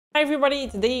Hi everybody,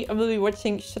 today I will be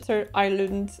watching Shutter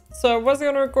Island. So I was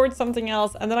gonna record something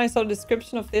else and then I saw the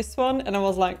description of this one and I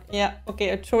was like, yeah,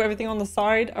 okay, I throw everything on the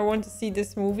side. I want to see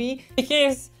this movie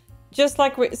because just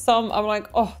like with some, I'm like,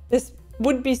 oh, this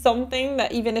would be something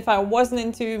that even if I wasn't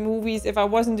into movies, if I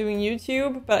wasn't doing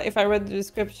YouTube, but if I read the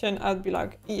description, I'd be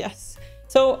like, yes.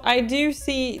 So I do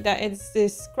see that it's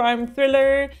this crime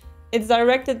thriller. It's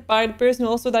directed by the person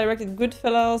who also directed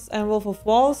Goodfellas and Wolf of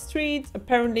Wall Street.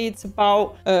 Apparently it's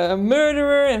about a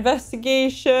murderer,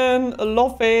 investigation, I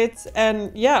love it.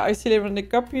 And yeah, I see Leonardo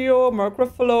DiCaprio, Mark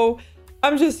Ruffalo.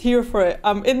 I'm just here for it.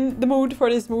 I'm in the mood for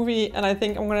this movie and I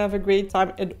think I'm gonna have a great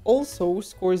time. It also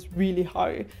scores really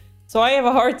high. So I have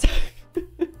a hard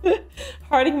time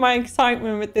hiding my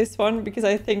excitement with this one because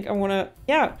I think I'm gonna,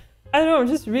 yeah, I don't know, I'm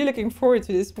just really looking forward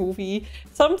to this movie.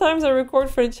 Sometimes I record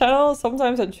for the channel,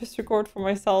 sometimes I just record for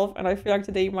myself, and I feel like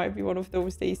today might be one of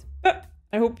those days. But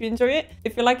I hope you enjoy it.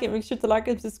 If you like it, make sure to like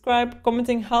and subscribe.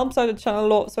 Commenting helps out the channel a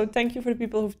lot, so thank you for the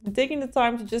people who've taken the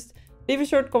time to just leave a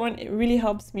short comment. It really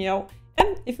helps me out.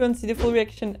 And if you want to see the full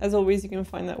reaction, as always, you can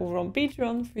find that over on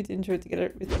Patreon for you to enjoy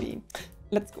together with me.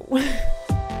 Let's go.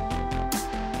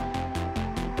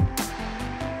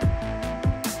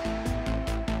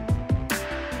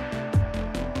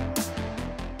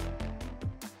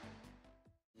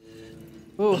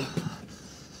 Oh.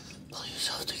 Pull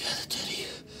yourself together, Teddy.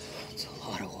 It's a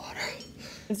lot of water.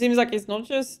 It seems like it's not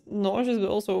just nauseous, but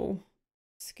also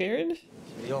scared.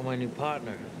 So you're my new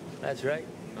partner. That's right.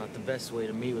 Not the best way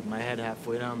to meet with my head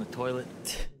halfway down the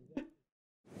toilet.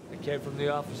 I came from the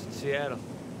office in Seattle.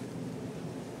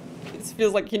 It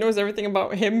feels like he knows everything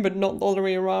about him, but not the other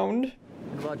way around.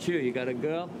 What about you? You got a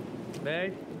girl?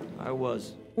 Married? I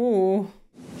was. Ooh.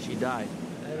 She died.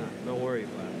 Don't worry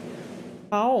about it.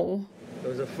 How? There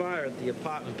was a fire at the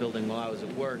apartment building while I was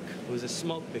at work. It was a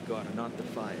smoke that got her, not the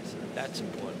fire. So that's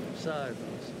important. Sorry,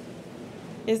 boss.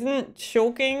 Isn't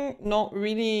choking not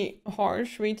really a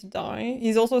harsh way to die?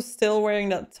 He's also still wearing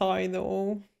that tie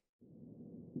though.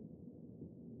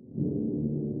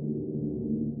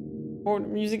 Oh, the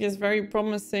music is very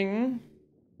promising.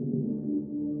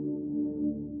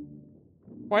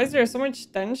 Why is there so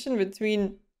much tension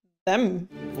between them?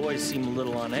 Boys seem a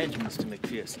little on edge, Mr.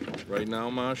 McPherson. Right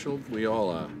now, Marshal, we all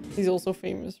are. He's also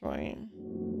famous, right?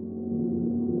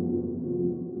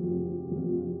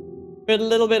 With a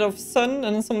little bit of sun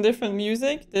and some different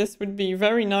music, this would be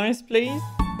very nice, please.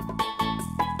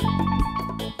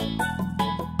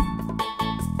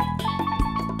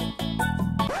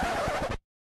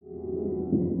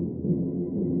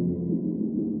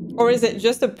 Or is it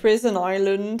just a prison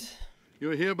island?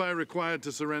 You're hereby required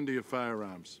to surrender your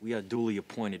firearms. We are duly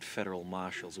appointed federal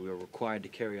marshals. We are required to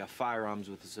carry our firearms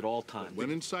with us at all times.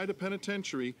 When inside a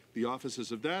penitentiary, the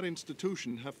officers of that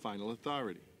institution have final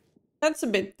authority. That's a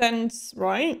bit tense,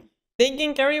 right? They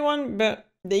can carry one, but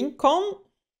they can't?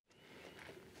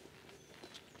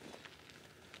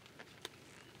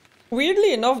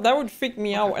 Weirdly enough, that would freak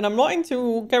me out. And I'm not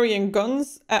into carrying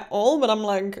guns at all, but I'm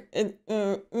like...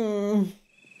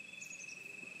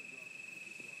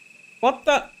 What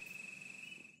the?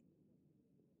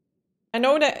 I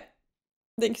know that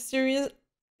the exterior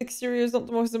is not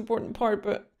the most important part,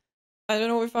 but I don't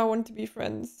know if I want to be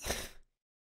friends.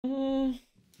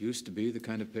 Used to be the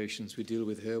kind of patients we deal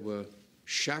with here were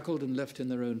shackled and left in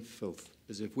their own filth.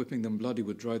 As if whipping them bloody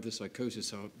would drive the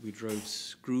psychosis out, we drove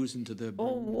screws into their brain.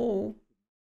 Oh, whoa.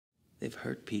 They've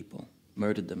hurt people,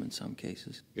 murdered them in some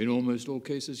cases. In almost all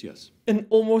cases, yes. In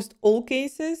almost all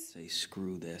cases? They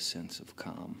screw their sense of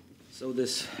calm. So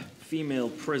this female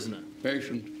prisoner,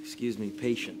 Patient. excuse me,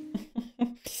 patient,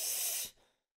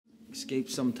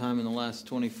 Escaped sometime in the last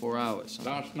 24 hours.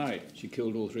 Last night, she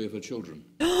killed all 3 of her children.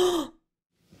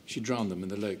 She drowned them in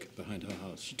the lake behind her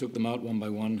house. She took them out one by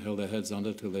one, held their heads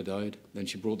under till they died. Then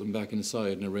she brought them back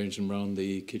inside and arranged them round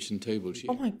the kitchen table.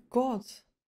 Oh my god.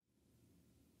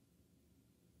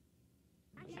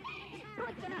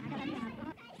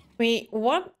 Wait,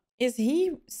 what is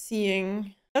he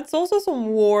seeing? That's also some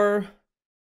war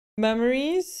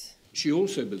memories. She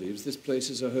also believes this place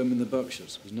is her home in the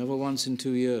Berkshires. Was never once in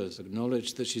 2 years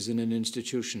acknowledged that she's in an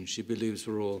institution she believes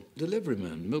we're all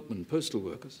deliverymen, milkmen, postal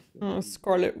workers. Oh,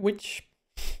 Scarlet Witch.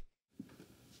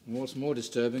 And what's more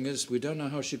disturbing is we don't know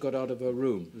how she got out of her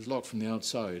room. It was locked from the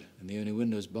outside, and the only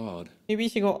window's barred. Maybe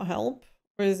she got help?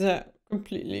 Or is that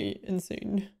completely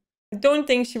insane? I don't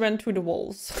think she went through the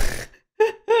walls.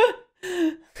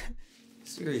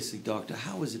 Seriously, Doctor,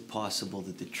 how is it possible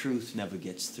that the truth never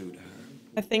gets through to her?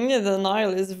 I think the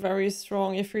denial is very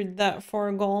strong if you're that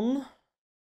far gone.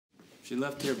 She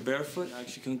left here barefoot.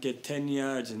 She couldn't get 10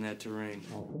 yards in that terrain.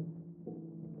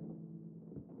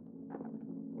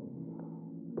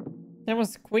 That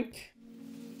was quick.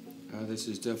 This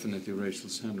is definitely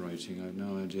Rachel's handwriting. I have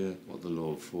no idea what the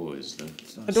law for is, though.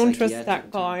 I don't trust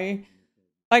that guy.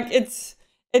 Like, he's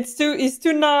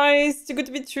too nice, too good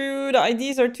to be true. The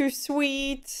ideas are too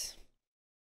sweet.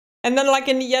 And then, like,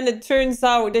 in the end, it turns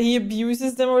out that he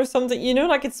abuses them or something. You know,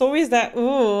 like, it's always that,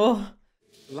 ooh.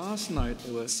 Last night,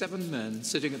 there were 7 men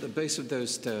sitting at the base of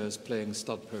those stairs playing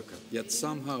stud poker. Yet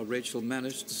somehow Rachel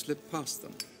managed to slip past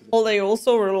them. Are they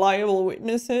also reliable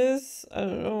witnesses? I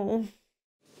don't know.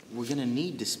 We're gonna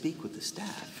need to speak with the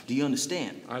staff. Do you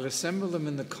understand? I'll assemble them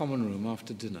in the common room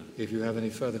after dinner. If you have any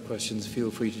further questions, feel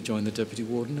free to join the deputy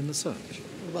warden in the search.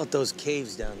 What about those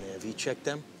caves down there? Have you checked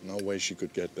them? No way she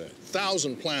could get there.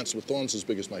 1,000 plants with thorns as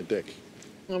big as my dick.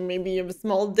 Or maybe you have a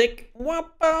small dick.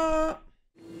 Wappa!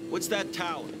 What's that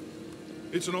tower?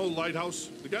 It's an old lighthouse.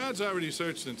 The guards already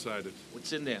searched inside it.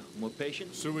 What's in there? More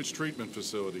patients? Sewage treatment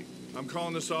facility. I'm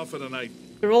calling this off for the night.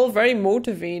 They're all very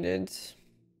motivated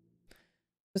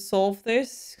to solve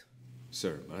this.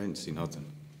 Sir, I didn't see nothing.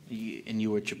 And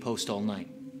you were at your post all night.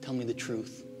 Tell me the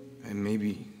truth. I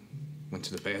maybe went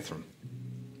to the bathroom.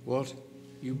 What?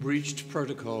 You breached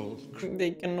protocol.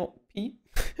 They cannot pee.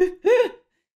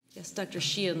 Yes, Dr.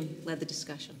 Sheehan led the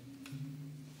discussion.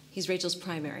 He's Rachel's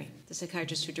primary, the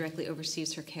psychiatrist who directly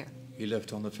oversees her care. He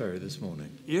left on the ferry this morning.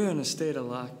 You're in a state of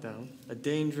lockdown. A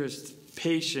dangerous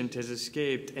patient has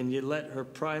escaped, and you let her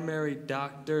primary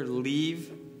doctor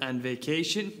leave on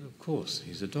vacation? Of course,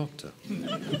 he's a doctor.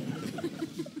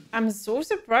 I'm so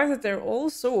surprised that they're all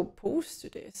so opposed to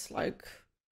this. Like,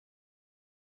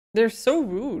 they're so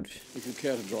rude. If you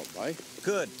care to drop by.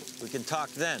 Good. We can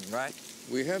talk then, right?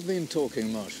 We have been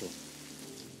talking, Marshal.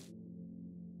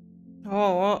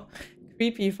 Oh, what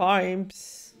creepy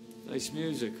vibes. Nice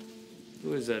music.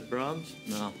 Who is that, Brahms?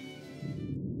 No.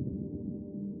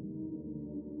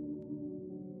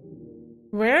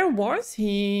 Where was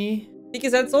he?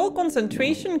 Because that's all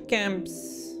concentration camps.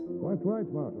 That's right,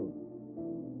 Marshal.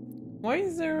 Why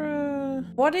is there a...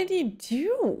 What did he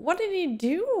do? What did he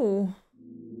do?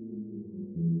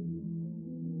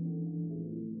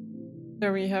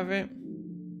 There we have it.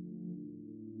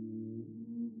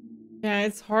 Yeah,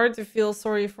 it's hard to feel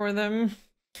sorry for them.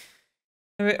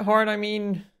 A bit hard, I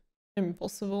mean,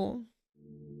 impossible.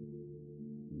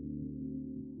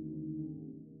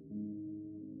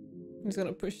 He's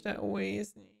gonna push that away,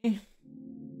 isn't he?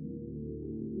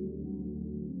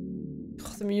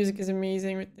 Oh, the music is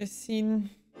amazing with this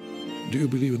scene. Do you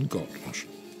believe in God,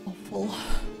 Marshal? Awful.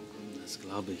 Das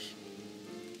glaube ich.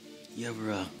 You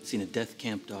ever seen a death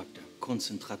camp, Doctor?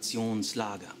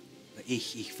 Konzentrationslager.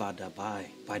 Ich war dabei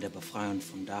bei der Befreiung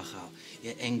von Dachau.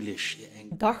 Ihr Englisch.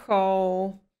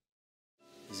 Dachau.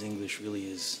 His English really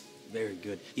is very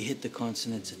good. You hit the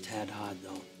consonants a tad hard,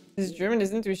 though. His German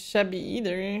isn't too shabby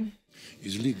either.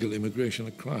 Is legal immigration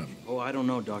a crime? Oh, I don't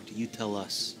know, Doctor. You tell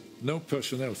us. No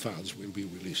personnel files will be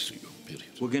released to you,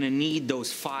 period. We're gonna need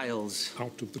those files.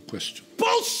 Out of the question.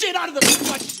 Bullshit out of the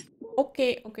question!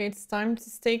 Okay, it's time to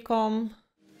stay calm.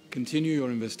 Continue your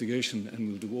investigation and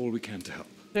we'll do all we can to help.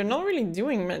 They're not really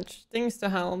doing much things to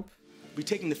help. We're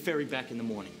taking the ferry back in the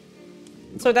morning.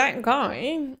 So that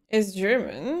guy is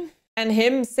German. And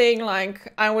him saying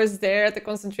like, I was there at the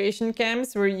concentration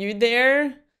camps, were you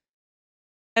there?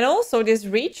 And also this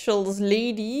Rachel's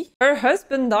lady, her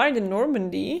husband died in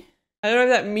Normandy. I don't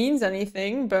know if that means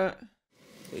anything, but...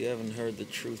 We haven't heard the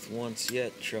truth once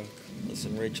yet, Chuck.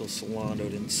 Listen, Rachel Solano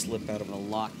didn't slip out of a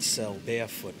locked cell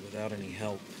barefoot without any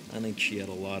help. I think she had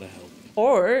a lot of help.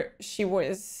 Or she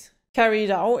was carried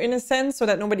out in a sense so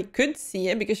that nobody could see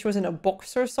it because she was in a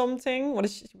box or something. What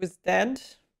if she was dead?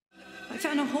 I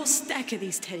found a whole stack of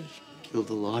these, Teddy. Killed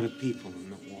a lot of people in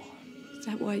the war. Is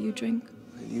that why you drink?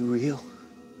 Are you real?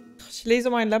 She lays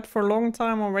on my lap for a long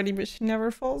time already, but she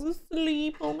never falls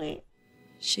asleep on me.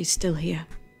 She's still here.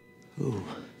 Who?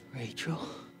 Rachel?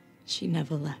 She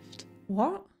never left.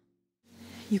 What?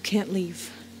 You can't leave.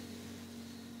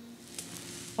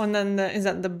 Oh, and then is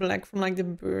that the black from like the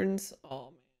burns?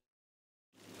 Oh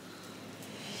man.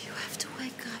 You have to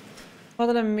wake up. What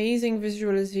an amazing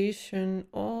visualization.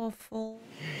 Awful.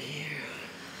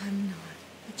 I'm not,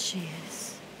 but she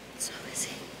is. So is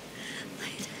he.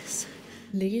 Ladies.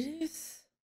 Ladies?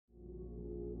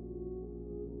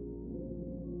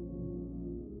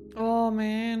 Oh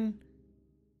man.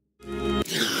 I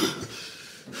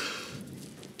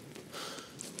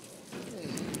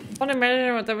can't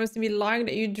imagine what that must be like,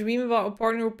 that you dream about a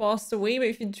partner who passed away, but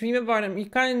if you dream about them, you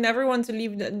kind of never want to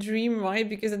leave that dream, right?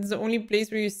 Because it's the only place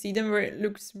where you see them where it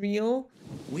looks real.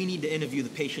 We need to interview the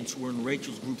patients who were in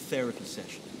Rachel's group therapy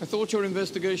session. I thought your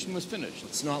investigation was finished.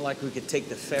 It's not like we could take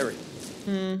the ferry.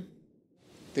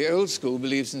 The old school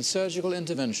believes in surgical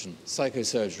intervention,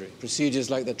 psychosurgery, procedures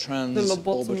like the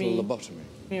transorbital lobotomy.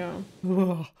 Yeah.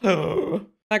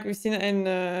 Like we've seen it in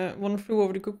One Flew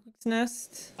Over the Cuckoo's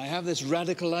Nest. I have this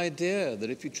radical idea that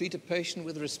if you treat a patient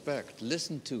with respect,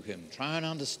 listen to him, try and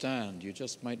understand, you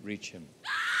just might reach him.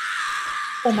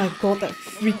 Oh my god, that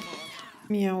freaked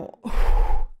me out.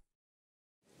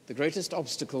 The greatest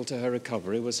obstacle to her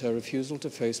recovery was her refusal to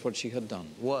face what she had done.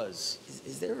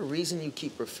 Is there a reason you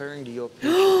keep referring to your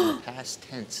patient in the past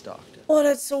tense, Doctor? Oh,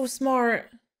 that's so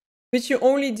smart. Which you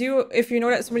only do if you know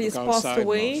that somebody has passed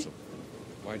away. Marshall.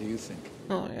 Why do you think?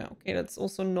 Oh yeah, okay, that's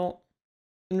also not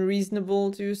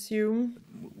unreasonable to assume.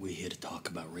 We're here to talk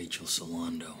about Rachel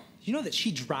Solando. You know that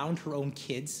she drowned her own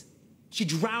kids? She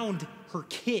drowned her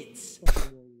kids.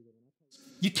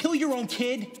 You kill your own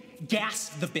kid, gas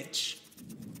the bitch.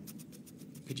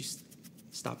 Could you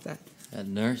stop that? That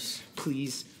nurse?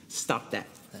 Please stop that.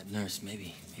 That nurse,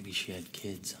 maybe she had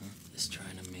kids, huh? Just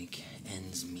trying to make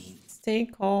ends meet. Stay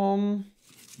calm.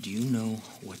 Do you know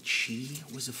what she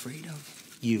was afraid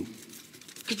of? You.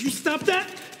 Could you stop that?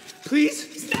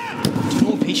 Please? Stop! Do you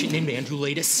know a patient named Andrew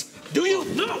Latis? Do you?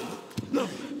 No! No!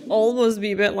 Almost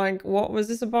be a bit like, what was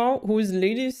this about? Who's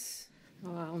Latis?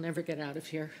 Oh, I'll never get out of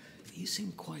here. You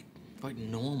seem quite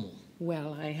normal.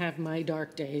 Well, I have my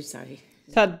dark days.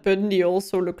 Ted Bundy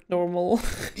also looked normal.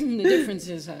 The difference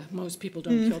is most people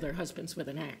don't kill their husbands with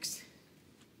an axe.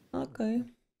 Okay.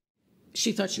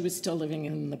 She thought she was still living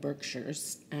in the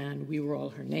Berkshires, and we were all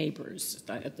her neighbors.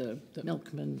 The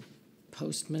milkman,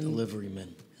 postman.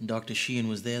 Deliveryman. And Dr. Sheehan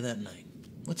was there that night.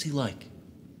 What's he like?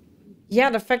 Yeah,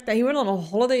 the fact that he went on a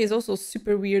holiday is also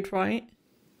super weird, right?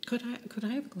 Could I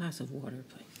have a glass of water,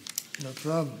 please? No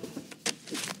problem.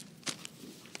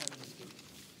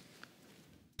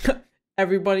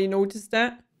 Everybody noticed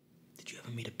that. Did you ever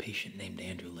meet a patient named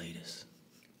Andrew Latis?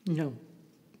 No.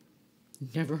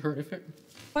 Never heard of it.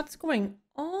 What's going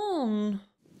on?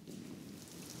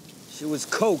 She was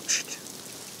coached.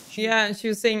 Yeah, she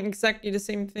was saying exactly the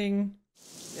same thing.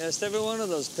 You asked every one of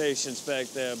those patients back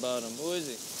there about him. Who is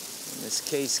he? When this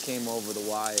case came over the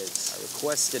wires, I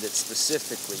requested it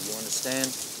specifically, you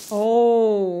understand?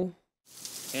 Oh.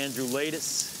 Andrew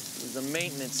Latis. He's the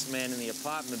maintenance man in the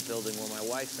apartment building where my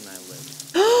wife and I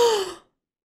live.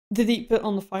 Did he put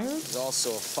on the fire? He's also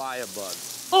a firebug.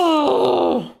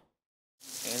 Oh!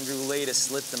 Andrew Latis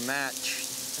lit the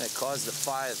match that caused the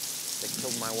fire that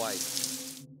killed my wife.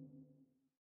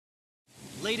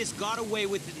 Latis got away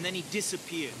with it and then he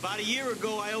disappeared. About a year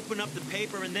ago, I opened up the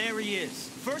paper and there he is.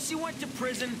 First he went to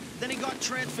prison, then he got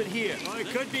transferred here. Oh, he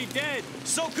could be dead.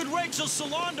 So could Rachel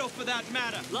Solando, for that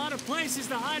matter. A lot of places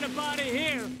to hide a body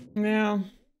here. Yeah.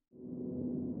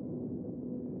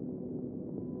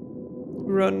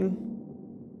 Run.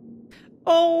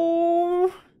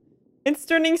 Oh! It's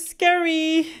turning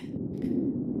scary.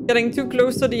 Getting too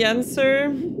close to the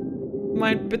answer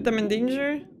might put them in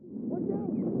danger.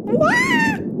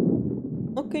 What?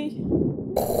 Okay.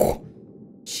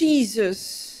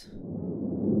 Jesus.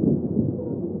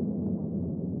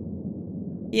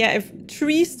 Yeah, if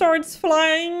tree starts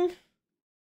flying,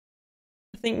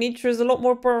 I think nature is a lot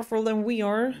more powerful than we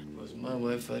are. If it was my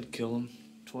wife, I'd kill him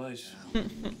twice.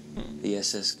 The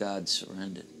SS gods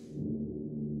surrendered.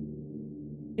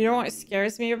 You know what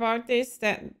scares me about this?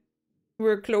 That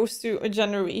we're close to a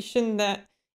generation that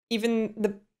even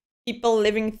the people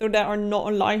living through that are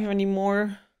not alive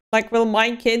anymore. Like, will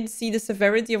my kids see the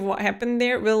severity of what happened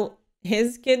there? Will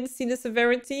his kids see the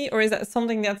severity? Or is that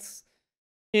something that's,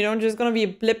 you know, just gonna be a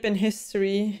blip in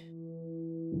history?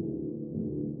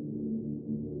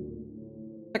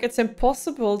 Like, it's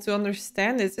impossible to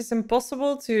understand this. It's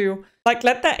impossible to, like,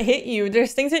 let that hit you.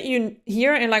 There's things that you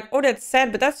hear and like, oh, that's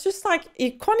sad. But that's just like,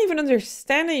 you can't even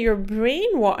understand in your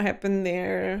brain what happened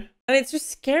there. And it's just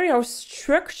scary how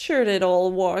structured it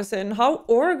all was and how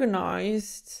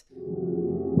organized.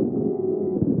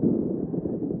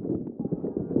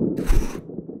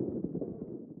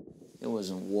 It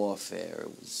wasn't warfare,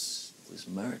 it was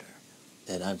murder.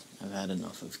 That I've had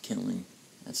enough of killing.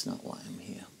 That's not why I'm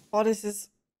here. Oh, this is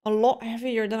a lot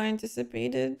heavier than I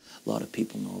anticipated. A lot of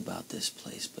people know about this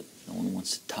place, but no one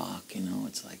wants to talk, you know?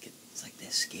 It's like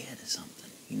they're scared of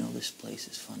something. You know, this place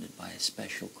is funded by a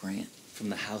special grant. From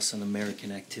the House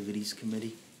Un-American Activities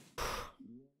Committee?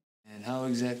 And how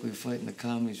exactly fighting the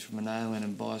commies from an island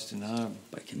in Boston Harbor?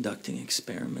 By conducting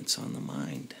experiments on the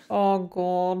mind. Oh,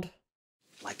 God.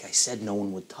 Like I said, no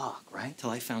one would talk, right?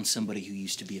 Till I found somebody who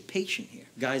used to be a patient here.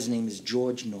 Guy's name is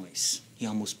George Noyce. He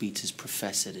almost beats his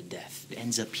professor to death.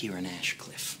 Ends up here in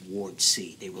Ashcliff, Ward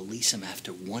C. They release him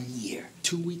after 1 year.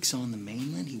 2 weeks on the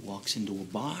mainland, he walks into a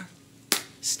bar,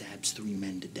 stabs 3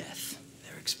 men to death.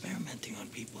 There experimenting on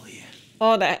people here.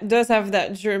 Oh, that does have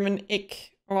that German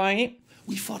ick, right?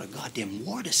 We fought a goddamn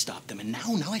war to stop them, and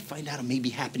now I find out it may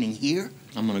be happening here.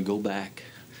 I'm gonna go back,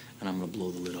 and I'm gonna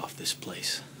blow the lid off this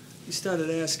place. He started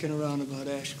asking around about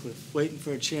Ashcliff, waiting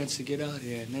for a chance to get out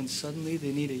here, and then suddenly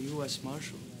they need a U.S.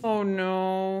 Marshal. Oh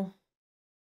no.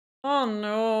 Oh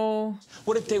no.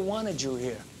 What if they wanted you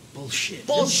here? Bullshit.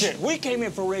 Bullshit! We came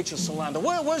here for Rachel Solando.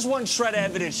 Where's one shred of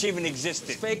evidence she even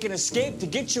existed? Fake an escape to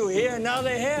get you here, and now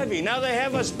they have you. Now they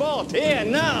have us both. Here,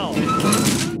 now!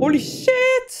 Holy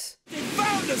shit! They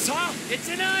found us, huh? It's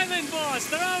an island, boss.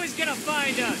 They're always gonna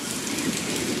find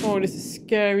us. Oh, this is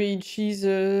scary.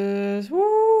 Jesus.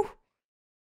 Woo.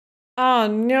 Oh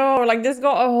no. Like, this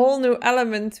got a whole new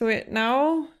element to it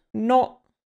now. Not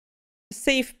a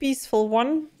safe, peaceful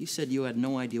one. You said you had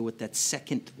no idea what that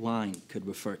second line could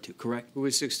refer to, correct? Who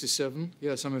is 67?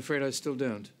 Yes, I'm afraid I still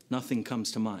don't. Nothing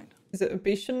comes to mind. Is it a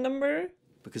patient number?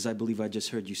 Because I believe I just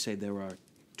heard you say there are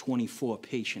 24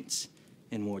 patients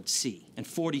in Ward C and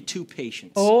 42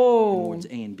 patients in Wards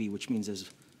A and B, which means there's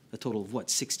a total of, what,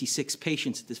 66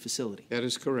 patients at this facility? That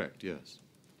is correct, yes.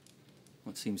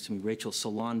 Well, it seems to me Rachel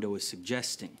Solando is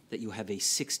suggesting that you have a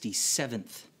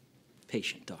 67th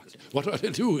patient, Doctor. What are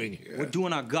they doing here? We're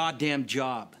doing our goddamn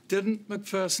job. Didn't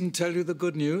McPherson tell you the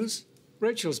good news?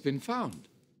 Rachel's been found.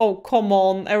 Oh, come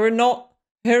on. And we're not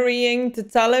hurrying to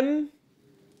tell him?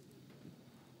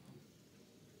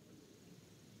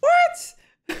 What?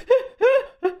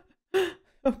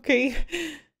 Okay.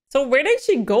 So where did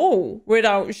she go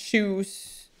without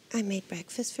shoes? I made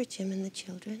breakfast for Jim and the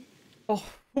children. Oh.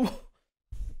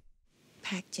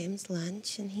 Packed Jim's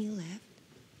lunch and he left.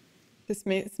 This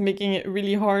is making it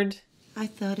really hard. I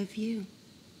thought of you.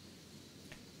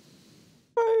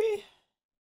 Sorry.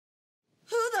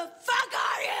 Who the fuck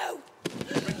are you?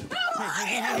 Who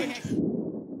are you?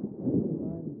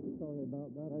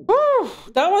 Whew,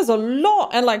 that was a lot,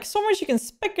 and like so much you can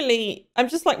speculate. I'm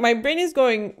just like, my brain is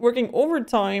working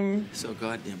overtime. So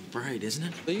goddamn bright, isn't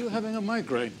it? Are you having a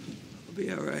migraine? I'll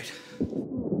be all right.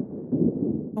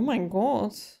 Oh my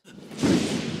god.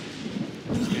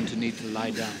 You're going to need to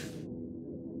lie down.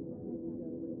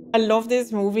 I love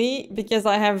this movie because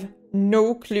I have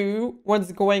no clue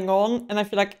what's going on, and I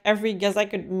feel like every guess I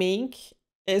could make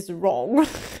is wrong.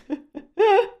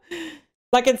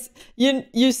 Like, it's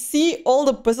you see all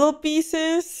the puzzle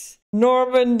pieces,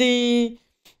 Normandy,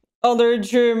 other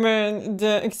German,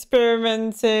 the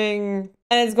experimenting,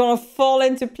 and it's gonna fall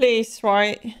into place,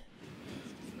 right?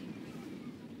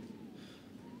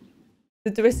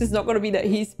 The twist is not gonna be that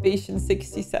he's patient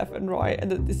 67, right?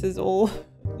 And that this is all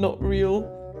not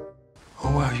real.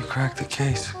 Oh wow, you cracked the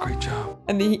case. Great job.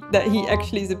 And that he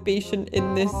actually is a patient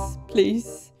in this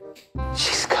place.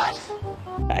 She's good.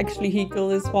 Actually, he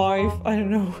killed his wife. I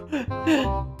don't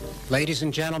know. Ladies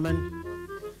and gentlemen,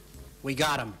 we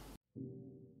got him.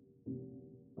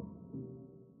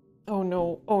 Oh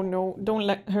no, oh no. Don't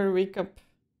let her wake up.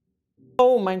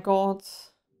 Oh my god.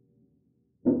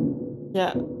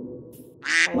 Yeah.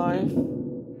 Alive.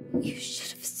 You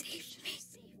should have saved me.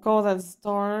 God, that's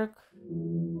dark.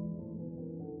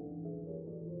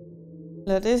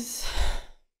 That is.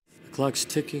 The clock's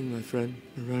ticking, my friend.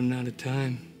 We're running out of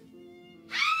time.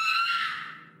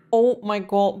 Oh my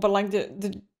god, but like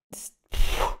the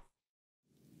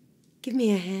Give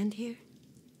me a hand here.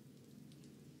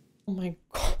 Oh my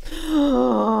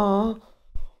god.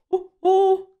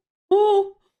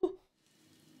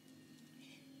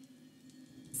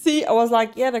 See, I was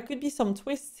like, yeah, there could be some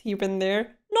twists here and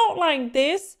there. Not like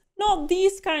this. Not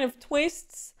these kind of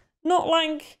twists. Not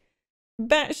like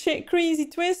batshit crazy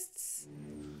twists.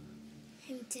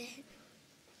 I'm dead.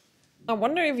 I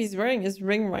wonder if he's wearing his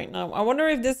ring right now. I wonder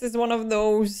if this is one of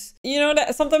those, you know,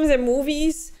 that sometimes in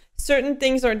movies, certain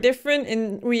things are different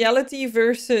in reality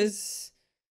versus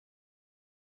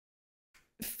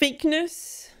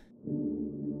fakeness.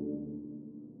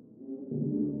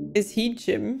 Is he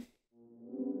Jim?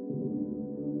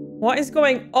 What is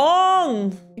going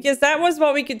on? Because that was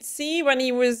what we could see when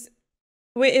he was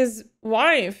with his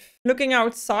wife. Looking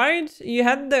outside, you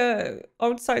had the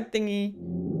outside thingy.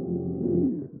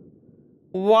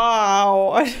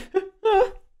 Wow.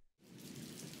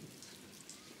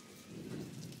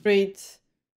 Great.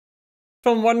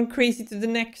 From one crazy to the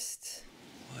next.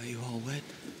 Why are you all wet,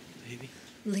 baby?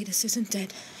 Ladus isn't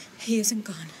dead. He isn't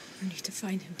gone. You need to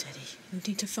find him, Teddy. You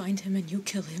need to find him and you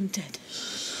kill him dead.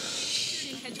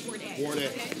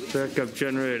 Backup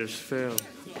generators failed.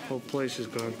 The whole place has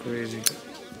gone crazy.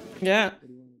 Yeah.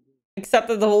 Except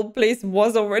that the whole place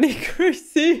was already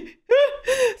crazy.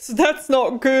 So that's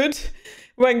not good.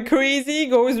 When crazy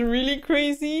goes really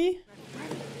crazy.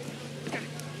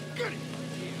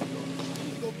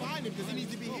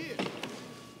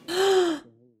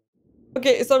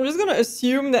 Okay, so I'm just gonna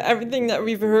assume that everything that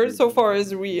we've heard so far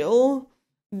is real.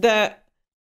 That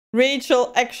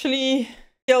Rachel actually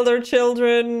killed her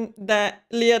children, that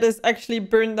Leatis actually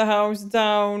burned the house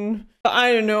down. But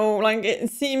I don't know, like it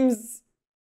seems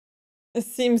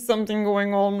something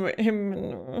going on with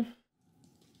him.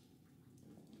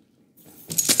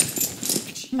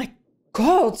 My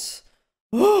God!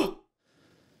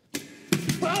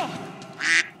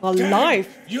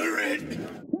 Alive! You're it!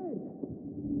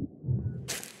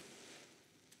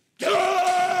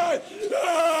 I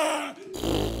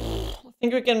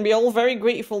think we can be all very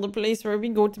grateful the place where we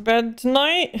go to bed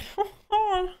tonight.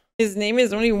 His name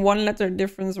is only one letter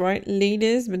difference, right?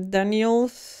 Ladies, but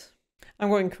Daniels. I'm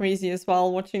going crazy as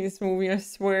well watching this movie, I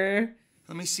swear.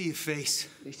 Let me see your face.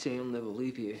 They say I'll never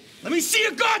leave here. Let me see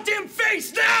your goddamn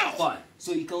face now! What?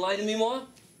 So you can lie to me more?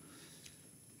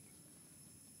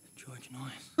 George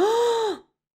Noyes.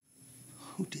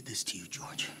 Who did this to you,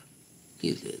 George?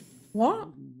 You did. What?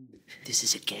 This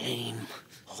is a game.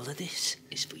 All of this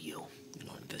is for you. You're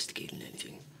not investigating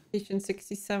anything. Patient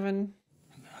 67.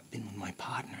 I've been with my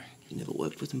partner. You never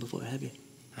worked with him before, have you?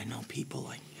 I know people.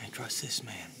 I trust this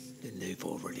man. Then they've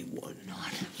already won.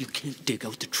 Not. You can't dig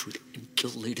out the truth and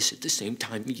kill Leatis at the same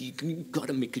time. You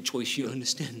gotta make a choice. You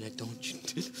understand that, don't you?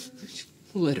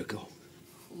 Let her go.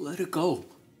 Let her go.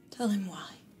 Tell him why.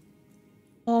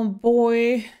 Oh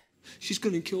boy. She's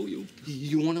gonna kill you.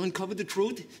 You want to uncover the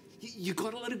truth? You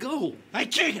gotta let her go. I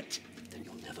can't! Then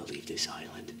you'll never leave this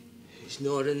island. He's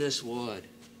not in this ward.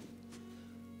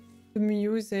 The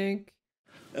music.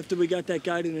 After we got that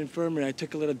guy to the infirmary, I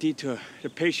took a little detour. The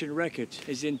patient records,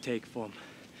 his intake form.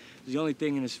 It's the only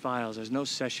thing in his files. There's no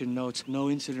session notes, no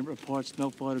incident reports, no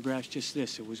photographs, just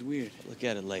this. It was weird. Look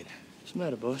at it later. What's the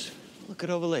matter, boss? Look it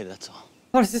over later, that's all.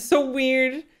 Oh, this is so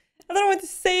weird. I don't know what to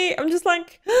say. I'm just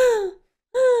like...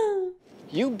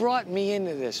 You brought me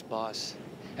into this, boss.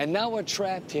 And now we're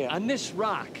trapped here on this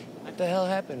rock. What the hell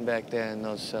happened back there in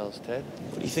those cells, Ted?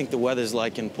 What do you think the weather's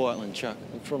like in Portland, Chuck?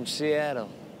 I'm from Seattle.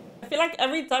 I feel like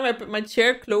every time I put my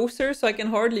chair closer so I can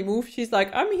hardly move, she's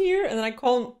like, I'm here, and then I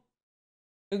can't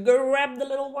grab the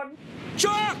little one.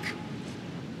 Chuck!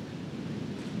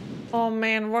 Oh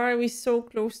man, why are we so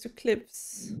close to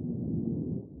cliffs?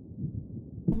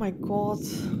 Oh my God.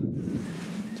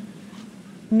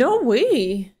 No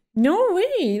way. No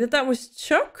way that was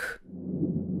Chuck.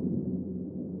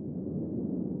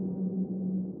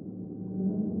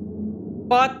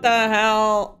 What the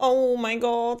hell? Oh my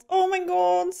God. Oh my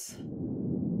God.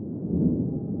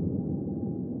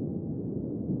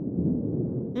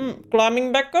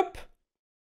 Climbing back up.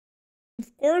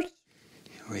 Of course.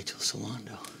 Rachel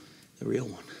Solando, the real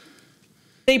one.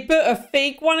 They put a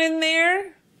fake one in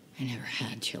there? I never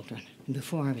had children.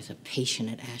 Before I was a patient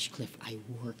at Ashcliff, I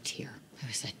worked here. I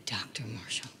was a doctor,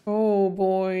 Marshall. Oh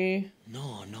boy.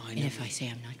 No, I And if I say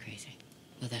I'm not crazy,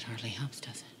 well, that hardly helps,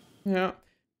 does it? Yeah.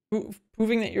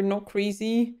 Proving that you're not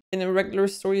crazy in a regular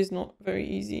story is not very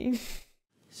easy.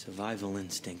 Survival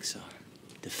instincts are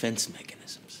defense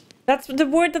mechanisms. That's the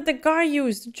word that the guy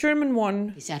used, the German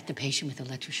one. You zap the patient with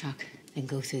electroshock, then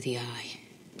go through the eye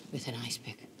with an ice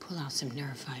pick. Pull out some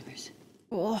nerve fibers.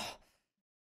 Oh.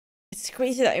 It's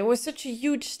crazy that it was such a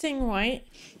huge sting, right?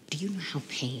 Do you know how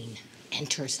pain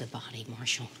enters the body,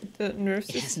 Marshall? The nerve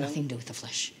system. It has nothing to do with the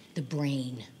flesh. The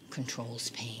brain controls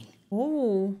pain.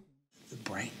 Oh. The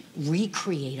brain?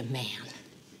 Recreate a man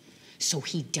so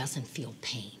he doesn't feel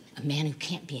pain. A man who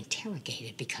can't be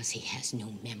interrogated because he has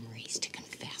no memories to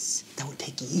confess. That would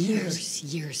take years.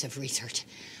 Years of research.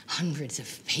 Hundreds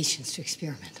of patients to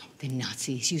experiment on. The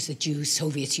Nazis used the Jews,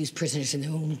 Soviets used prisoners in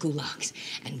their own gulags.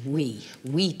 And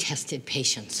we tested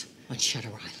patients on Shutter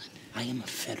Island. I am a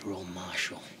federal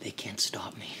marshal. They can't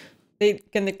stop me. They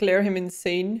can declare him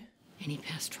insane. Any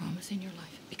past traumas in your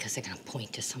life? Because they're gonna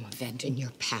point to some event in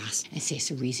your past and say it's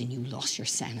the reason you lost your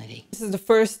sanity. This is the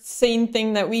first sane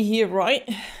thing that we hear, right?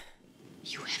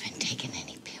 You haven't taken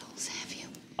any pills, have you?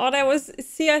 Oh, that was...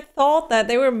 See, I thought that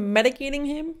they were medicating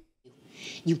him.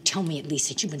 You tell me at least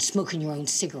that you've been smoking your own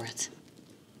cigarettes.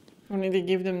 Only they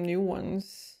give them new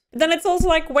ones. Then it's also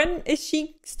like, when is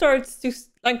she starts to...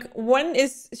 Like, when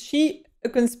is she a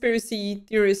conspiracy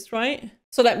theorist, right?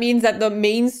 So that means that the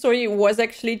main story was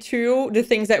actually true. The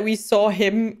things that we saw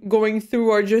him going through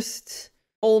are just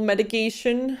all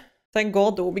medication. Thank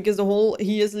God, though, because the whole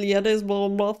he is Leatis blah,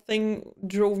 blah, blah thing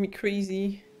drove me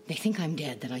crazy. They think I'm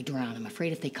dead, that I drown. I'm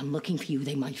afraid if they come looking for you,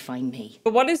 they might find me.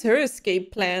 But what is her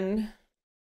escape plan?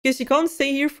 Because she can't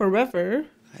stay here forever.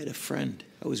 I had a friend.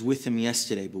 I was with him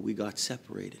yesterday, but we got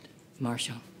separated.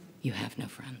 Marshall, you have no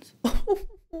friends.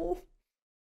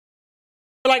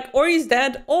 Like, or he's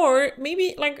dead, or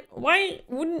maybe, like, why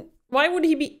why would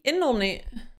he be in on it?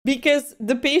 Because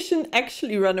the patient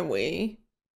actually ran away,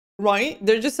 right?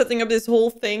 They're just setting up this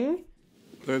whole thing.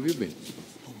 Where have you been?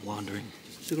 I'm wandering.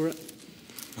 Cigarette?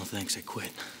 No thanks, I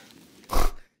quit.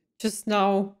 Just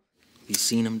now. You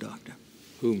seen him, Doctor?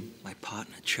 Whom? My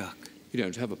partner, Chuck. You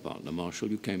don't have a partner, Marshall.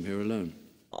 You came here alone.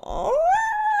 Oh,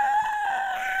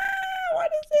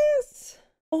 what is this?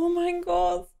 Oh my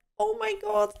god. Oh my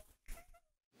god.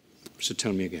 So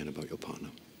tell me again about your partner.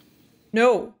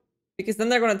 No, because then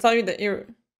they're gonna tell you that you're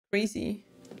crazy.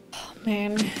 Oh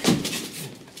man.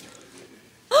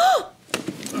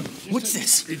 What's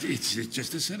this? It's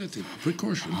just a sedative.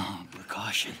 Precaution. Oh,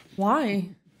 precaution. Why?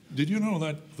 Did you know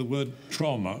that the word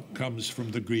trauma comes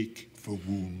from the Greek for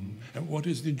wound? And what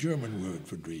is the German word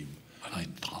for dream?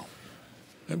 Ein Traum.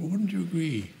 And wouldn't you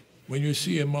agree? When you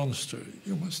see a monster,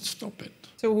 you must stop it.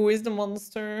 So who is the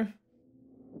monster?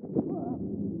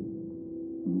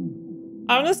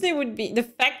 Honestly, it would be the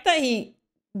fact that he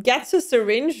gets a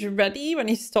syringe ready when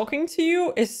he's talking to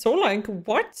you is so like,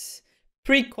 what?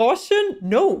 Precaution?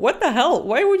 No, what the hell?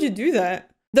 Why would you do that?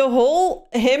 The whole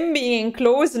him being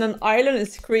enclosed in an island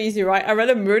is crazy, right? I read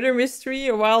a murder mystery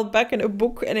a while back in a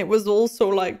book and it was also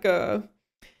like a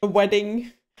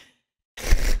wedding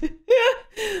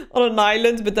on an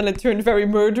island, but then it turned very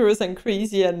murderous and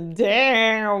crazy and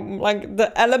damn, like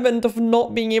the element of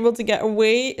not being able to get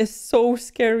away is so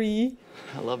scary.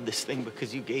 I love this thing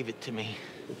because you gave it to me.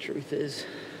 The truth is,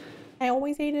 I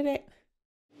always hated it.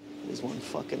 There's one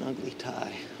fucking ugly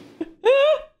tie.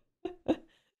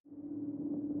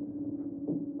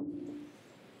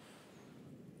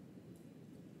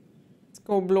 Let's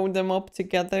go blow them up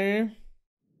together.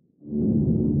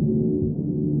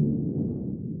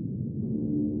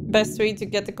 Best way to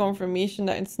get the confirmation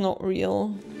that it's not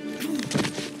real.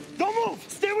 Don't move!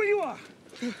 Stay where you are!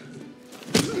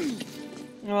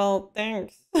 Well,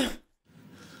 thanks.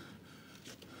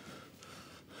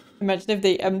 Imagine if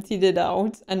they emptied it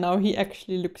out and now he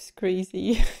actually looks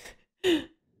crazy.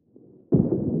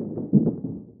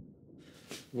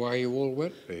 Why are you all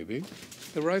wet, baby?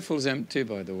 The rifle's empty,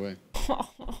 by the way.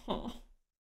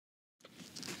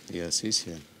 Yes, he's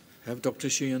here. Have Dr.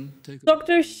 Sheehan take a...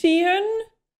 Dr. Sheehan?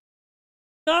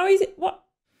 Now he's... What?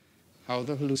 How are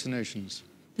the hallucinations?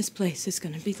 This place is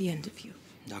gonna be the end of you.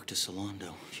 Dr.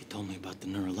 Solando, she told me about the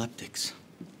neuroleptics.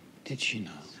 Did she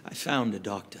know? I found a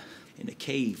doctor in a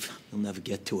cave. You'll never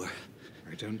get to her.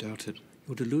 I don't doubt it.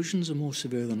 Your delusions are more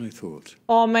severe than I thought.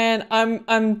 Oh man, I'm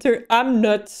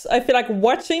nuts. I feel like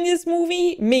watching this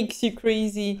movie makes you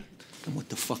crazy. And what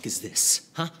the fuck is this?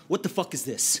 Huh? What the fuck is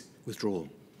this? Withdrawal.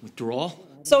 Withdrawal?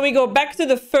 So we go back to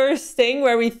the first thing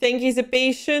where we think he's a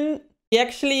patient. He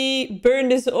actually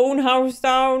burned his own house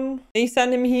down. They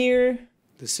send him here.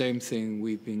 The same thing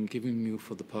we've been giving you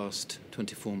for the past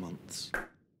 24 months.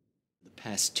 The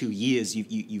past 2 years,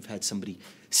 you've had somebody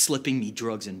slipping me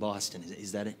drugs in Boston.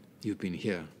 Is that it? You've been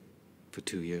here for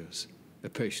 2 years, a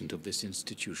patient of this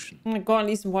institution. Oh my god, at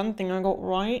least one thing I got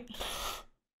right.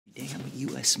 Damn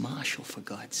U.S. Marshal, for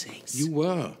God's sakes. You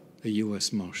were a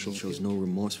U.S. Marshal. He shows no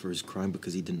remorse for his crime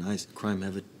because he denies the crime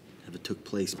ever took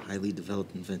place. Highly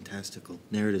developed and fantastical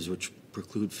narratives which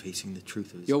preclude facing the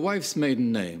truth of his... Your wife's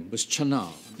maiden name was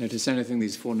Chanal. Notice anything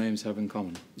these 4 names have in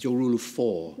common. It's your rule of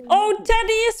 4. Oh,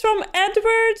 Teddy is from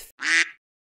Edward.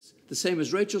 The same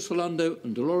as Rachel Solando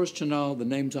and Dolores Chanal, the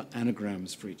names are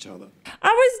anagrams for each other. I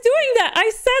was doing that. I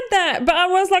said that, but I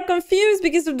was like confused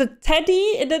because of the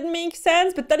Teddy. It didn't make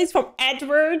sense, but Teddy's from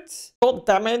Edward. God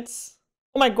damn it.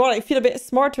 Oh my god, I feel a bit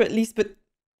smarter at least, but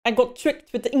I got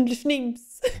tricked with the English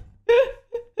names.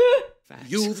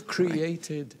 You've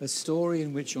created a story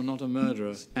in which you're not a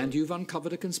murderer, and you've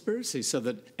uncovered a conspiracy so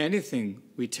that anything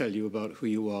we tell you about who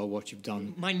you are, what you've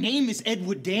done... My name is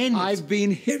Edward Daniels. I've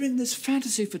been hearing this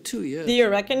fantasy for 2 years. Do you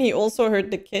reckon he also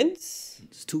hurt the kids?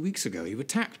 It's 2 weeks ago. You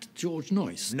attacked George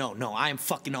Noyce. No, I'm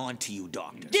fucking on to you,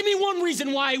 Doctor. Give me one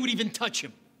reason why I would even touch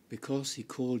him. Because he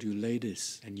called you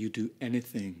ladies, and you do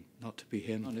anything not to be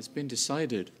him. And it's been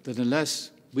decided that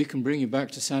unless we can bring you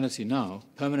back to sanity now,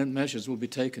 permanent measures will be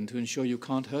taken to ensure you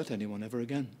can't hurt anyone ever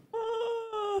again.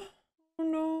 Oh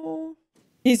no.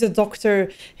 He's a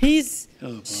doctor. He's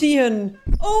Sheehan.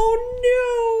 Oh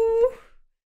no.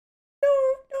 No.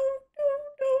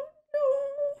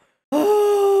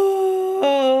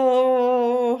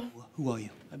 Oh. Who are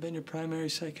you? I've been your primary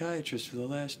psychiatrist for the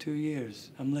last 2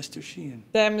 years. I'm Lester Sheehan.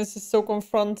 Damn, this is so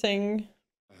confronting.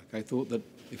 I thought that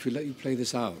if we let you play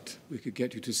this out, we could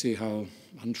get you to see how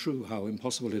untrue, how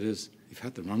impossible it is. You've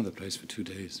had the run of the place for 2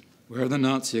 days. Where are the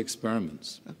Nazi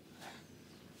experiments?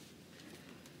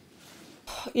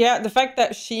 Yeah, the fact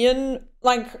that Sheehan,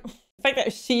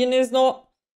 is not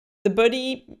the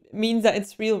buddy means that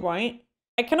it's real, right?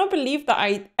 I cannot believe that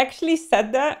I actually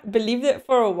said that, believed it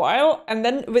for a while, and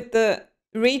then with the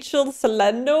Rachel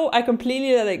Salando, I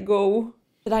completely let it go.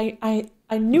 But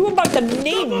I knew about the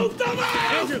name.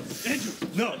 Andrew,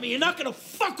 no. You're not gonna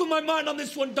fuck with my mind on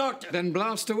this one, Doctor. Then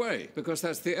blast away, because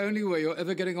that's the only way you're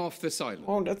ever getting off this island.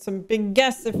 Oh, that's a big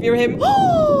guess if you're him.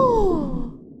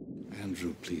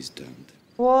 Andrew, please don't.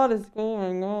 What is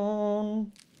going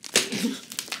on?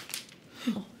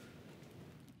 Oh,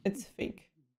 it's fake.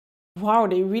 Wow,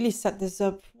 they really set this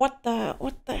up. What the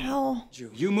hell?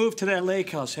 You moved to that lake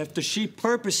house after she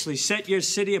purposely set your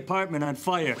city apartment on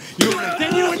fire.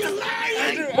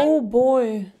 Oh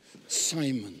boy.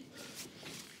 Simon.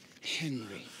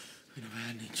 Henry.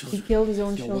 He killed his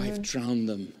own Your children. wife drowned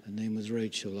them. Her name was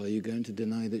Rachel. Are you going to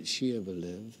deny that she ever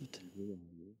lived?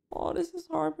 Oh, this is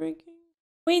heartbreaking.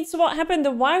 Wait, so what happened?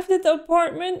 The wife did the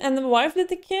apartment and the wife did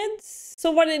the kids?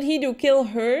 So what did he do? Kill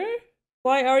her?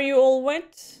 Why are you all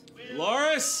wet?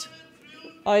 Loris?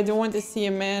 I don't want to see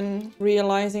a man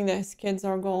realizing that his kids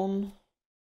are gone.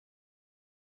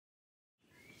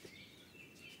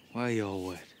 Why are you all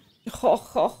wet? Ha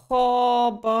ha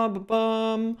ha, bum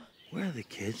bum. Where are the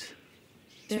kids?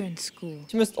 They're in school.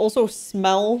 She must also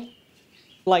smell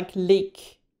like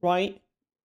lake, right?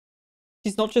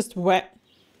 She's not just wet.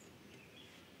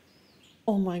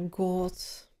 Oh my god.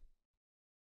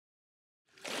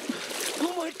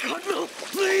 Oh my god, no!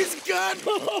 Please, God,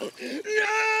 no!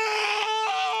 No!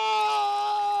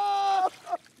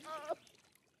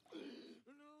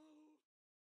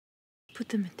 Put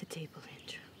them at the table,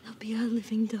 Andrew. They'll be our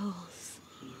living dolls.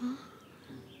 Huh?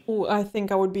 Oh, I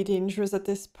think I would be dangerous at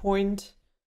this point.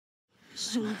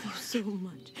 I love you so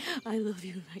much. I love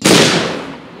you like...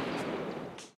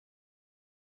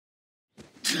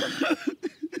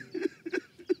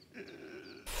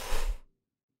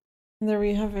 There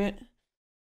we have it.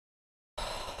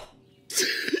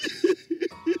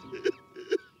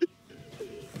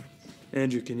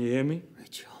 Andrew, can you hear me?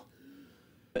 Rachel.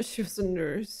 She was a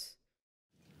nurse.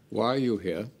 Why are you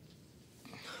here?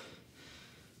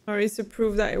 Sorry to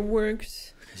prove that it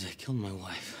worked. Because I killed my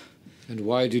wife. And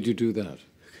why did you do that?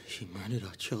 She murdered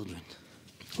our children.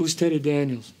 Who's Teddy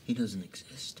Daniels? He doesn't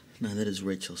exist. Neither does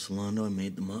Rachel Solano. I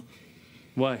made them up.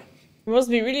 Why? It must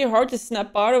be really hard to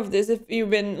snap out of this if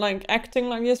you've been like acting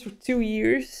like this for 2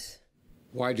 years.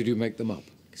 Why did you make them up?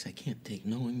 Because I can't take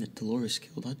knowing that Dolores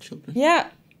killed our children. Yeah,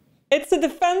 it's a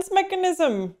defense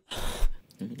mechanism.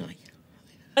 And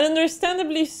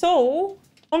understandably so.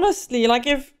 Honestly, like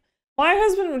if my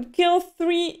husband would kill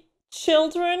 3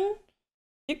 children,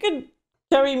 you could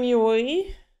carry me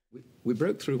away. We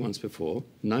broke through once before,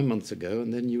 9 months ago,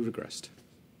 and then you regressed.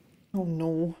 Oh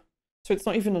no. So it's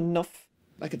not even enough.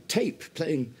 Like a tape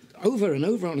playing over and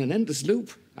over on an endless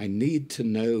loop. I need to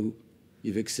know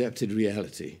you've accepted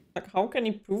reality. Like how can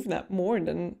he prove that more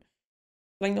than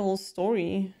telling the whole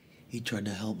story? He tried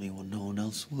to help me when no one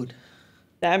else would.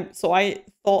 Damn, so I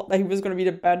thought that he was going to be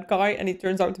the bad guy and he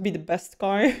turns out to be the best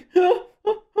guy.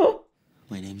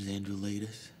 My name's Andrew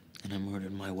Ladis, and I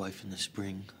murdered my wife in the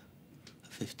spring of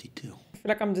 '52. I feel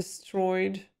like I'm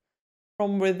destroyed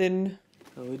from within.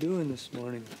 How are we doing this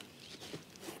morning?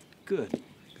 Good.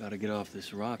 Gotta get off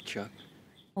this rock, Chuck.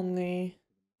 Only.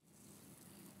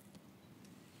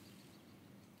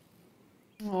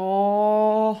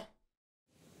 Oh.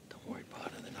 Don't worry about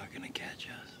it. They're not gonna catch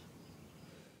us.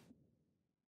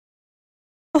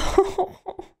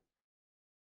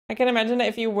 I can imagine that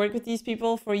if you work with these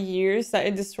people for years, that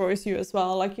it destroys you as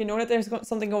well. Like, you know that there's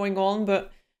something going on,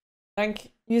 but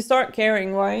like, you start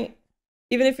caring, right?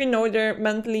 Even if you know they're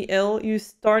mentally ill, you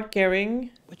start caring.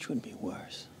 Which would be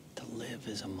worse? To live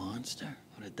as a monster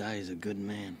or to die as a good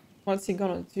man? What's he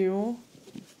gonna do?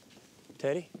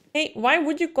 Teddy? Hey, why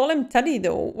would you call him Teddy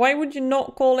though? Why would you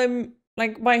not call him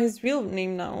like by his real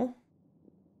name now?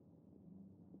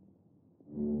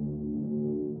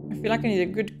 I feel like I need a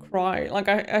good cry. Like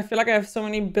I feel like I have so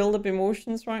many build-up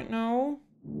emotions right now.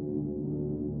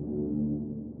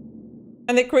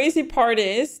 And the crazy part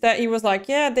is that he was like,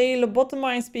 yeah, they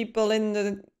lobotomize people in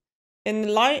the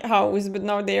lighthouse, but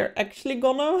now they're actually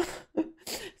gonna.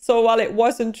 So while it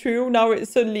wasn't true, now it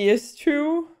suddenly is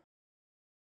true.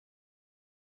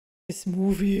 This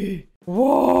movie.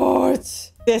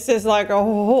 What? This is like a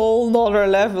whole nother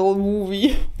level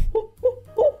movie.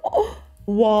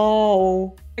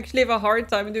 Wow. I actually have a hard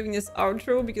time doing this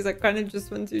outro because I kind of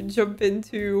just want to jump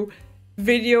into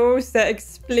videos that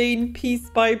explain piece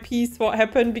by piece what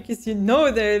happened, because you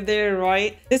know they're there,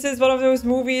 right? This is one of those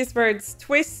movies where it's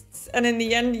twists and in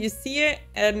the end you see it,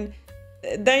 and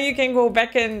then you can go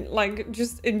back and like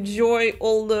just enjoy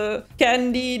all the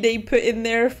candy they put in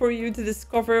there for you to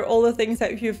discover all the things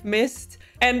that you've missed.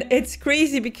 And it's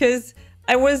crazy because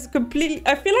I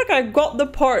feel like I got the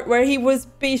part where he was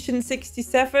patient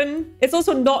 67. It's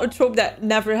also not a trope that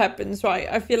never happens, right?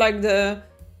 I feel like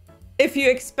if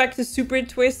you expect a super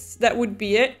twist, that would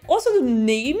be it. Also the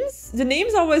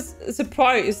names I was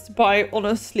surprised by,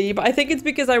 honestly, but I think it's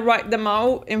because I write them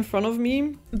out in front of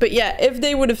me. But yeah, if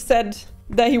they would have said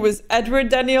that he was Edward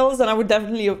Daniels, then I would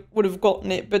definitely would have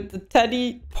gotten it. But the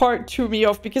Teddy part threw me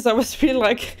off because I was really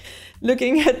like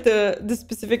looking at the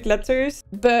specific letters.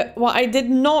 But what I did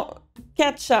not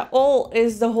catch at all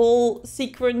is the whole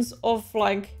sequence of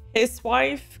like his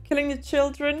wife killing the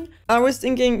children. I was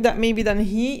thinking that maybe then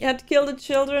he had killed the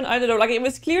children. I don't know, like it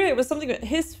was clear it was something with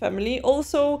his family.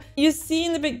 Also, you see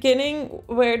in the beginning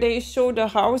where they show the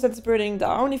house that's burning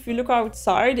down. If you look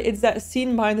outside, it's that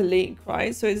scene by the lake,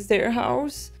 right? So it's their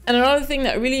house. And another thing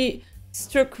that really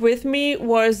struck with me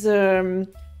was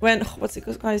when, what's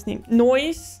the guy's name?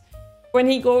 Noise. When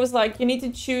he goes like, you need to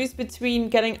choose between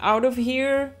getting out of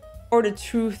here or the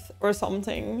truth or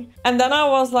something. And then I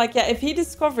was like, yeah, if he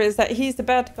discovers that he's the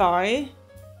bad guy,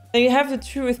 then you have the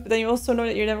truth, but then you also know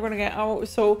that you're never gonna get out.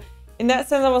 So in that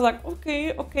sense, I was like,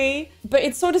 okay. But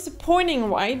it's so disappointing,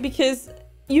 right? Because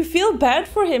you feel bad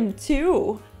for him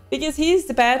too. Because he's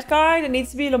the bad guy that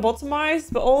needs to be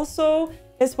lobotomized, but also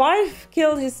his wife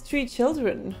killed his 3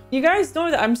 children. You guys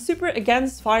know that I'm super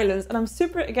against violence and I'm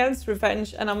super against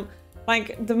revenge, and I'm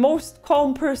like the most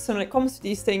calm person when it comes to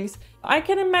these things. I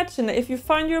can imagine that if you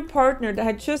find your partner that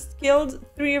had just killed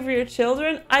 3 of your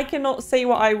children, I cannot say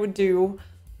what I would do,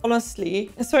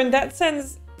 honestly. So in that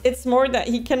sense, it's more that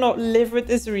he cannot live with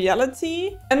this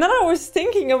reality. And then I was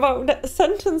thinking about that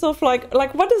sentence of like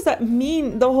what does that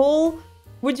mean? The whole,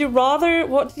 would you rather,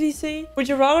 what did he say? Would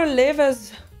you rather live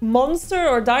as monster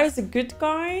or die as a good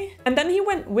guy? And then he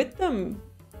went with them.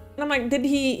 And I'm like, did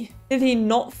he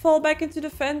not fall back into the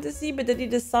fantasy, but did he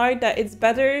decide that it's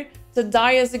better to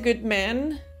die as a good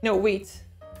man? No, wait.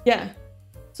 Yeah.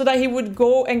 So that he would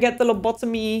go and get the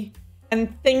lobotomy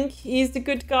and think he's the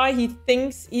good guy. He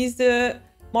thinks he's the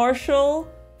marshal,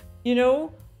 you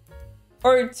know?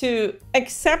 Or to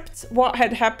accept what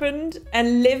had happened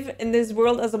and live in this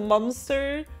world as a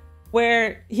monster,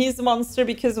 where he's a monster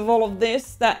because of all of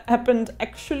this that happened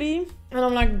actually. And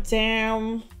I'm like,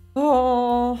 damn.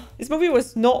 Oh, this movie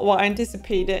was not what I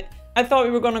anticipated. I thought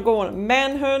we were gonna go on a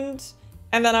manhunt,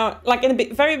 and then like in the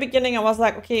very beginning I was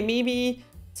like, okay, maybe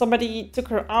somebody took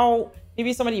her out,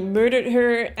 maybe somebody murdered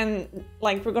her, and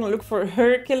like we're gonna look for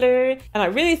her killer. And I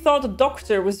really thought the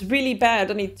doctor was really bad,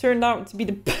 and he turned out to be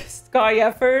the best guy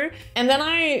ever. And then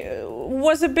I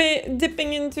was a bit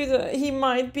dipping into he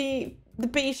might be the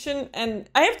patient, and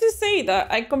I have to say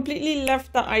that I completely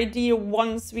left that idea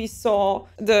once we saw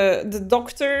the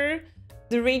doctor,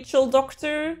 the Rachel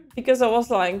doctor, because I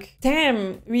was like,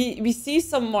 damn, we see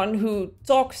someone who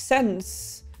talks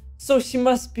sense, so she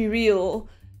must be real.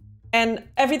 And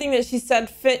everything that she said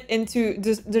fit into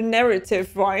the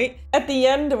narrative, right? At the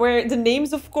end, where the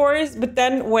names, of course, but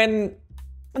then when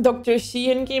Dr.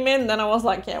 Sheehan came in, then I was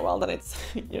like, yeah, well, then it's,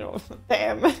 you know,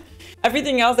 damn.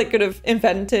 Everything else they could have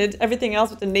invented, everything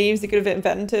else with the names they could have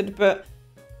invented, but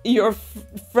your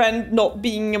friend not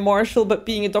being a marshal but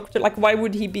being a doctor, like, why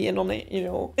would he be in on it, you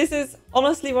know? This is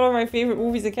honestly one of my favorite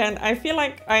movies again. I feel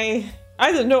like I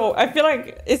don't know, I feel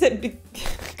like, I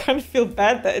kind of feel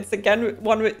bad that it's again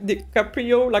one with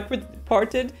DiCaprio, like with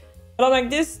Departed. But I'm like,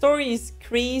 this story is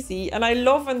crazy, and I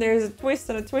love when there's a twist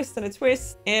and a twist and a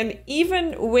twist. And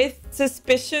even with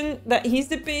suspicion that he's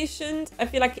the patient, I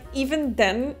feel like even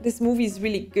then, this movie is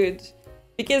really good.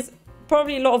 Because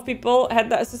probably a lot of people had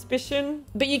that suspicion,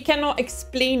 but you cannot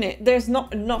explain it. There's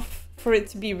not enough for it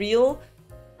to be real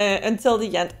until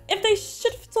the end. If they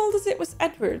should have told us it was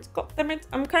Edward, god damn it,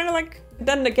 I'm kind of like,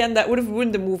 then again, that would have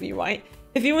ruined the movie, right?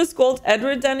 If he was called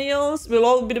Edward Daniels, we'll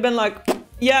all would have been like,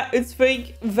 yeah, it's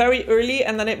fake very early,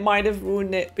 and then it might have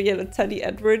ruined it. But yeah, the Teddy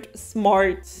Edward,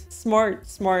 smart.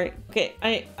 Okay,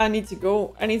 I need to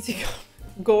go. I need to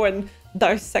go and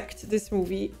dissect this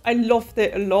movie. I loved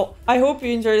it a lot. I hope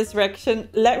you enjoyed this reaction.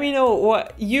 Let me know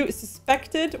what you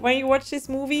suspected when you watched this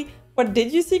movie. What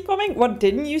did you see coming? What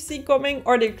didn't you see coming?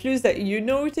 Are there clues that you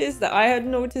noticed that I had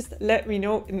noticed? Let me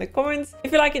know in the comments.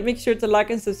 If you like it, make sure to like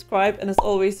and subscribe. And as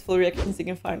always, full reactions you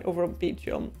can find over on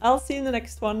Patreon. I'll see you in the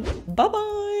next one. Bye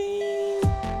bye!